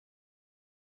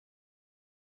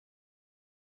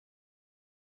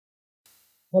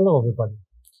Hello, everybody.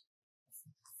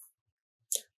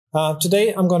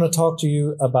 Today, I'm going to talk to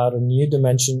you about a new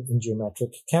dimension in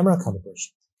geometric camera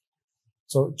calibration.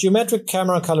 So geometric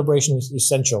camera calibration is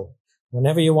essential.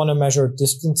 Whenever you want to measure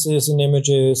distances in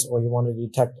images or you want to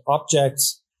detect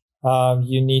objects,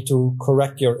 you need to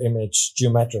correct your image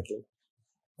geometrically.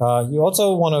 You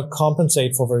also want to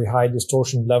compensate for very high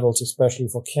distortion levels, especially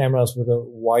for cameras with a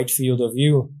wide field of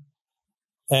view.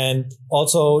 And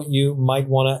also you might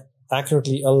want to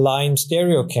accurately align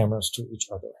stereo cameras to each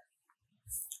other.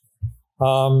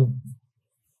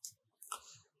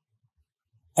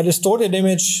 A distorted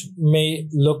image may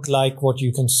look like what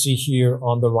you can see here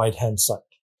on the right-hand side.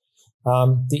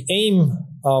 The aim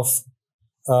of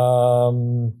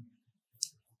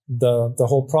the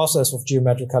whole process of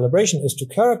geometric calibration is to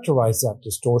characterize that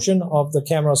distortion of the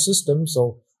camera system,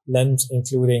 so lens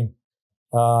including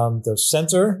the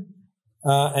sensor,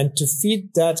 and to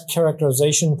feed that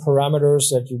characterization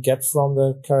parameters that you get from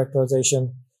the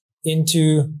characterization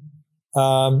into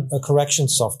a correction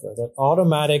software that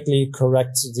automatically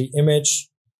corrects the image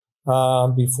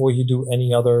before you do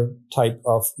any other type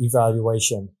of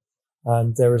evaluation.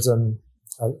 And there is a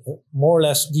more or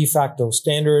less de facto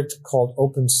standard called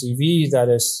OpenCV that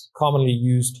is commonly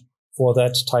used for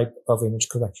that type of image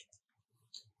correction.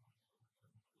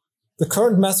 The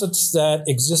current methods that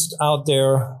exist out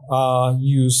there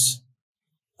use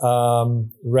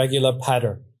regular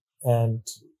pattern, and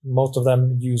most of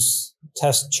them use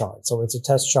test chart. So it's a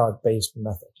test chart based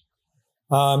method.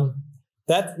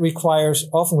 That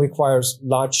often requires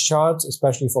large charts,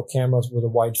 especially for cameras with a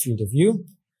wide field of view.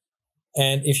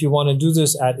 And if you want to do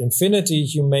this at infinity,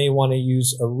 you may want to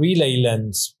use a relay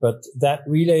lens, but that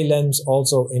relay lens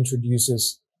also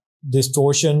introduces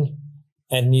distortion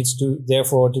and needs to,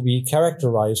 therefore, to be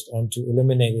characterized and to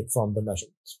eliminate it from the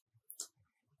measurements.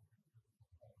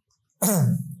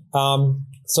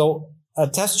 So a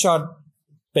test chart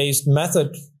based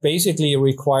method basically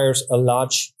requires a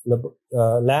large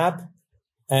lab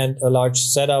and a large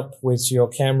setup with your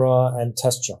camera and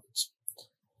test charts.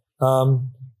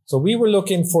 So we were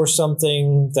looking for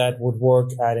something that would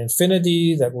work at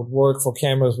infinity, that would work for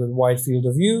cameras with wide field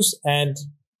of views and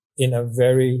in a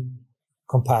very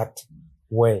compact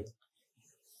way.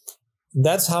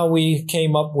 That's how we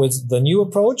came up with the new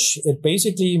approach. It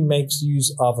basically makes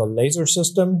use of a laser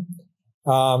system.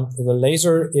 The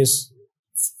laser is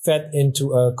fed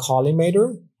into a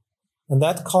collimator, and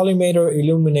that collimator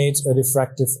illuminates a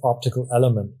diffractive optical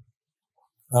element.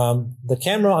 The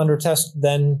camera under test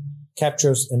then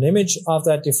captures an image of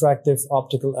that diffractive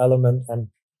optical element and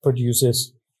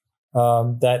produces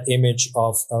that image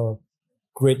of a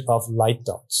grid of light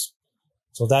dots.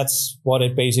 So that's what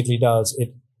it basically does.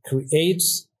 It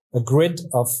creates a grid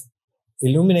of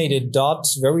illuminated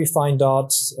dots, very fine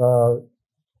dots,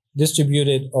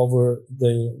 distributed over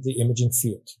the imaging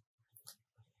field.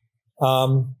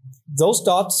 Those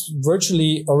dots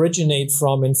virtually originate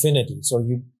from infinity. So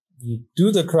you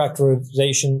do the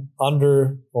characterization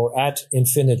under or at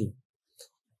infinity.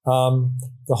 The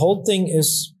whole thing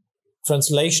is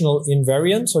translational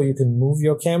invariant, so you can move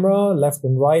your camera left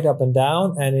and right, up and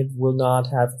down, and it will not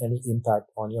have any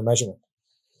impact on your measurement.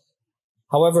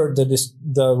 However,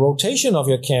 the rotation of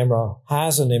your camera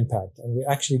has an impact, and we're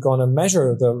actually going to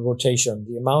measure the rotation,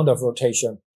 the amount of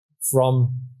rotation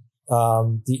from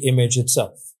the image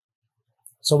itself.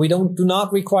 So we do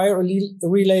not require a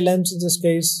relay lens in this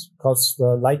case because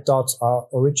the light dots are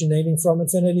originating from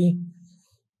infinity.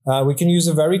 We can use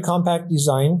a very compact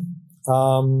design.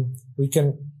 We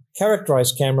can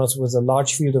characterize cameras with a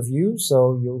large field of view.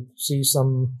 So you'll see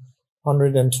some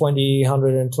 120,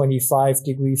 125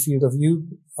 degree field of view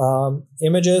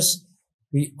images.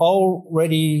 We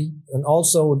already and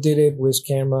also did it with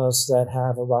cameras that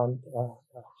have around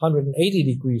 180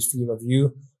 degrees field of view.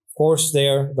 Of course,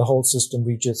 there the whole system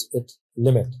reaches its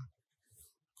limit.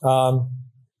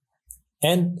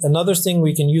 And another thing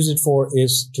we can use it for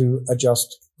is to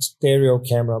adjust stereo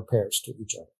camera pairs to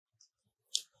each other.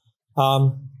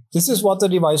 This is what the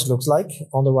device looks like.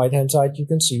 On the right-hand side, you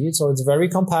can see it. So it's very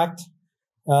compact.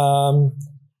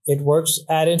 It works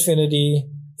at infinity.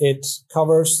 It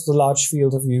covers the large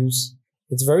field of views.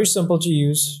 It's very simple to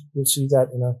use. You'll see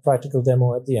that in a practical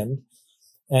demo at the end.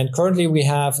 And currently we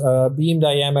have a beam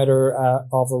diameter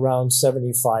of around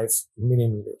 75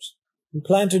 millimeters. We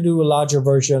plan to do a larger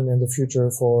version in the future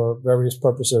for various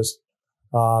purposes,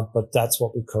 but that's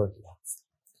what we currently have.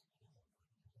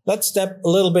 Let's step a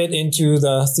little bit into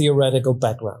the theoretical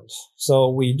background. So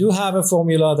we do have a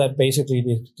formula that basically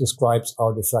describes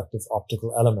our diffractive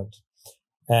optical element.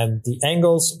 And the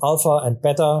angles alpha and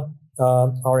beta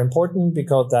are important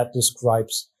because that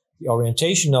describes the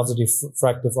orientation of the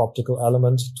diffractive optical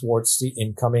element towards the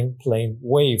incoming plane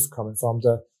wave coming from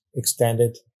the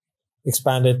expanded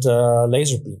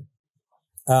laser beam.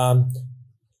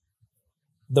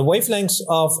 The wavelengths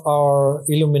of our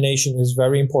illumination is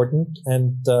very important,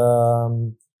 and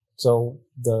so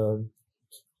the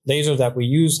laser that we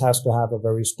use has to have a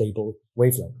very stable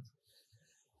wavelength.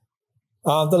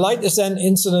 The light is then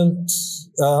incident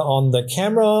on the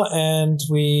camera, and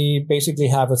we basically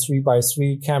have a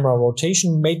 3x3 camera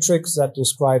rotation matrix that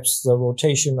describes the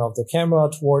rotation of the camera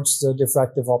towards the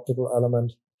diffractive optical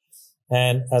element.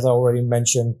 And as I already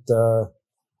mentioned, the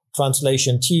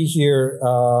translation T here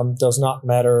does not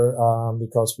matter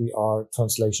because we are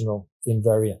translational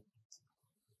invariant.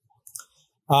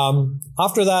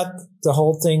 After that, the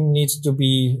whole thing needs to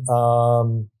be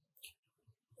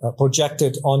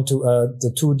projected onto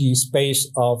the 2D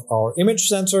space of our image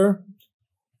sensor.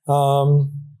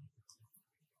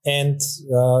 And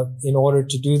in order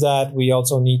to do that, we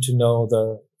also need to know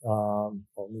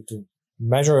or need to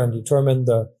measure and determine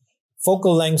the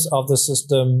focal length of the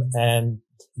system and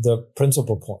the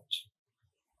principal point.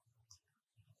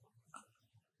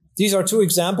 These are two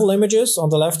example images. On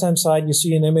the left-hand side, you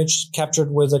see an image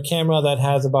captured with a camera that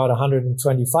has about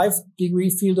 125-degree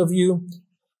field of view.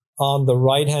 On the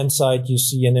right-hand side, you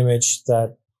see an image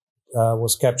that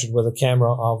was captured with a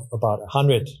camera of about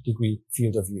 100-degree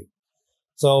field of view.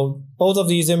 So both of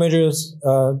these images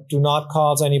do not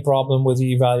cause any problem with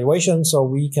the evaluation, so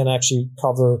we can actually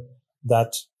cover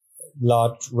that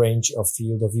large range of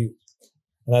field of view.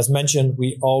 And as mentioned,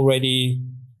 we already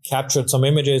captured some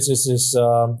images. This is,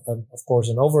 of course,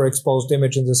 an overexposed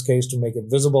image in this case to make it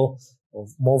visible or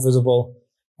more visible.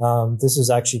 This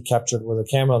is actually captured with a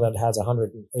camera that has a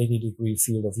 180-degree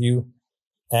field of view.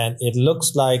 And it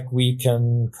looks like we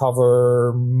can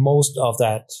cover most of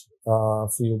that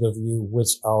field of view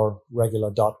with our regular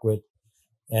dot grid.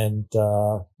 And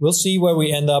we'll see where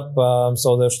we end up.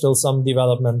 So there's still some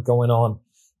development going on.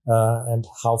 And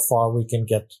how far we can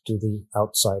get to the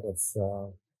outside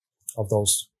of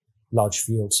those large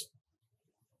fields.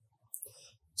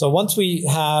 So once we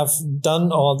have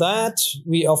done all that,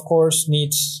 we of course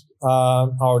need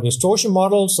our distortion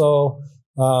model. So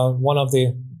one of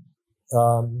the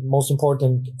most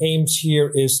important aims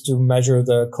here is to measure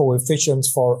the coefficients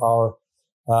for our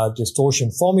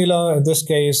distortion formula. In this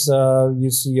case,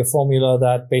 you see a formula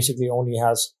that basically only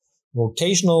has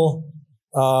rotational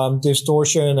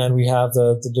distortion, and we have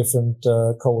the different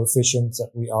coefficients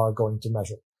that we are going to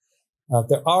measure.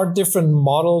 There are different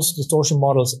models, distortion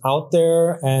models out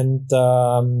there, and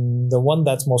the one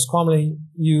that's most commonly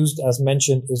used, as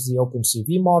mentioned, is the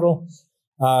OpenCV model,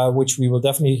 which we will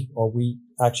definitely, or we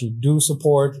actually do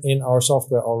support in our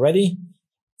software already.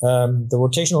 The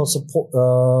rotational support,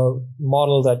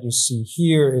 model that you see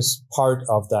here is part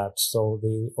of that. So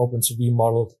the OpenCV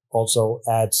model also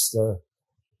adds the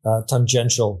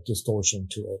tangential distortion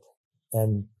to it.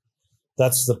 And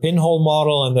that's the pinhole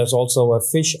model, and there's also a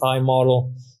fisheye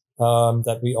model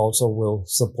that we also will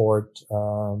support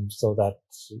so that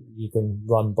you can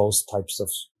run both types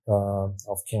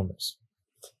of cameras.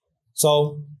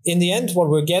 So in the end, what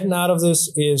we're getting out of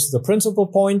this is the principal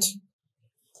point.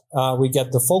 We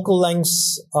get the focal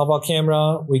lengths of our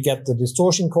camera. We get the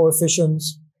distortion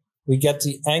coefficients. We get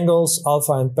the angles,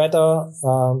 alpha and beta,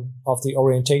 of the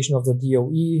orientation of the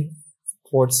DOE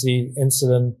towards the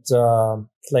incident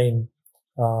plane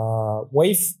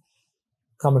wave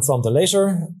coming from the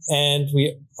laser. And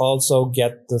we also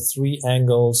get the three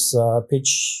angles,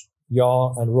 pitch,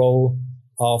 yaw, and roll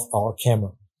of our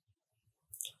camera.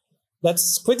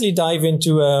 Let's quickly dive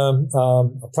into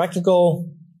a practical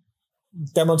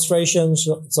demonstration.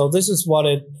 So this is what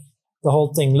the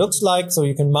whole thing looks like. So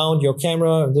you can mount your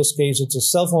camera. In this case, it's a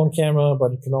cell phone camera,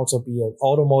 but it can also be an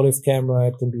automotive camera.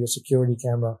 It can be a security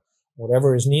camera,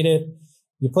 whatever is needed.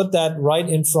 You put that right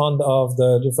in front of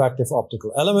the diffractive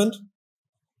optical element.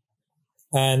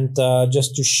 And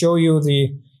just to show you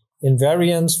the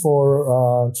invariance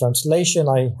for translation,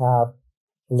 I have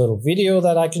a little video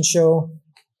that I can show.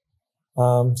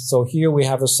 So here we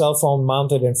have a cell phone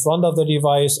mounted in front of the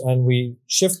device, and we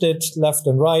shift it left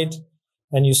and right.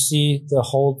 And you see the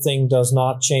whole thing does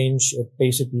not change. It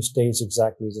basically stays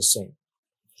exactly the same.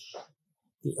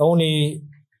 The only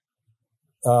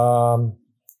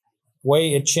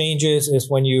way it changes is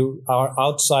when you are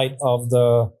outside of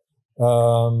the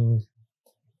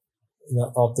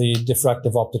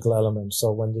diffractive optical element.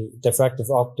 So when the diffractive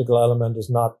optical element does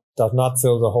not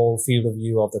fill the whole field of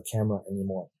view of the camera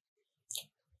anymore.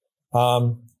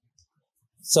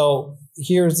 So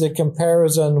here's the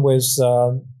comparison with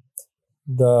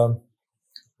the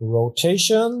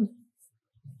rotation.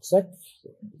 There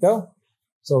we go.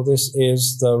 So this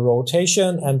is the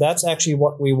rotation, and that's actually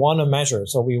what we want to measure.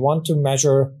 So we want to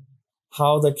measure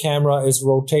how the camera is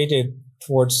rotated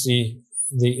towards the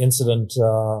incident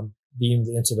beam,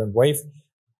 the incident wave.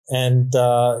 And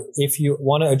if you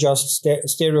want to adjust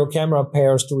stereo camera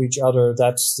pairs to each other,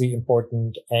 that's the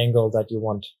important angle that you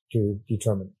want to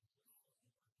determine.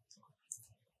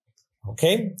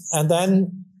 Okay, and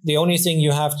then the only thing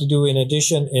you have to do in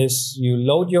addition is you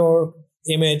load your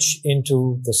image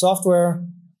into the software,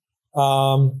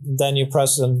 then you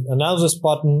press an analysis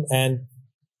button, and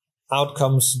out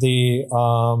comes the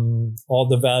all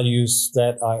the values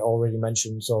that I already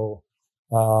mentioned. So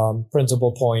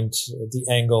principal point, the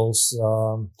angles,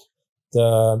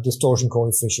 the distortion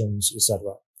coefficients,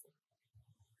 etc.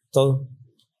 So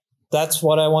that's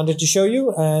what I wanted to show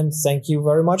you, and thank you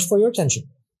very much for your attention.